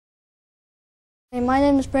Hey, my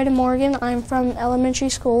name is Braden Morgan. I'm from elementary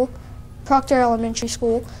school, Procter Elementary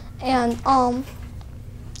School, and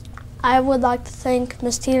I would like to thank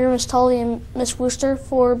Miss Teeter, Miss Tully, and Miss Wooster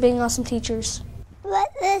for being awesome teachers.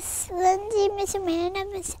 Miss Lindsay, Miss Amanda,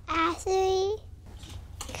 Miss Ashley,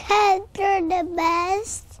 because they're the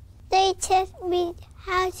best. They taught me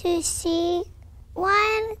how to sing.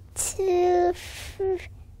 1, 2,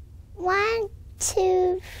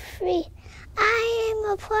 3. I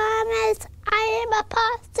am a promise. I am a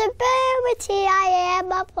possibility. I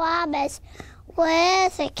am a promise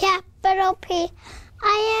with a capital P.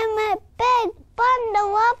 I am a big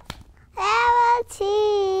bundle of reality.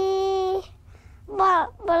 But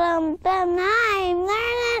I'm learning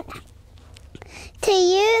to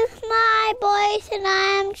use my voice, and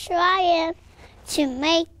I'm trying to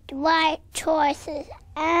make the right choices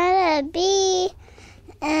and be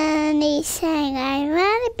anything I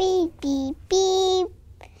want to be.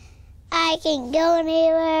 I can go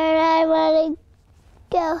anywhere I want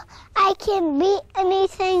to go. I can be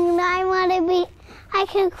anything I want to be. I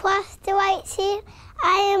can cross the white sea.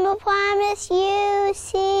 I am a promise you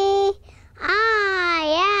see.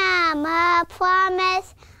 I am a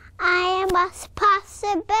promise. I am a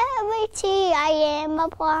possibility. I am a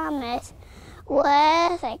promise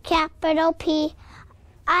with a capital P.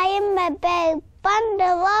 I am a big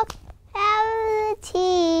bundle of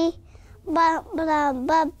reality. But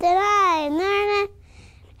then I learn it.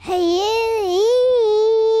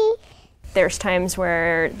 There's times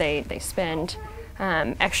where they spend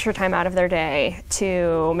extra time out of their day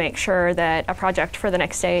to make sure that a project for the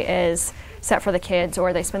next day is set for the kids,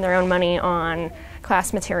 or they spend their own money on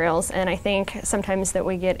class materials. And I think sometimes that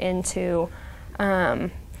we get into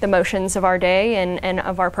the motions of our day and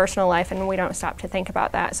of our personal life, and we don't stop to think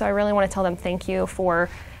about that. So I really want to tell them thank you for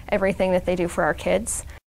everything that they do for our kids.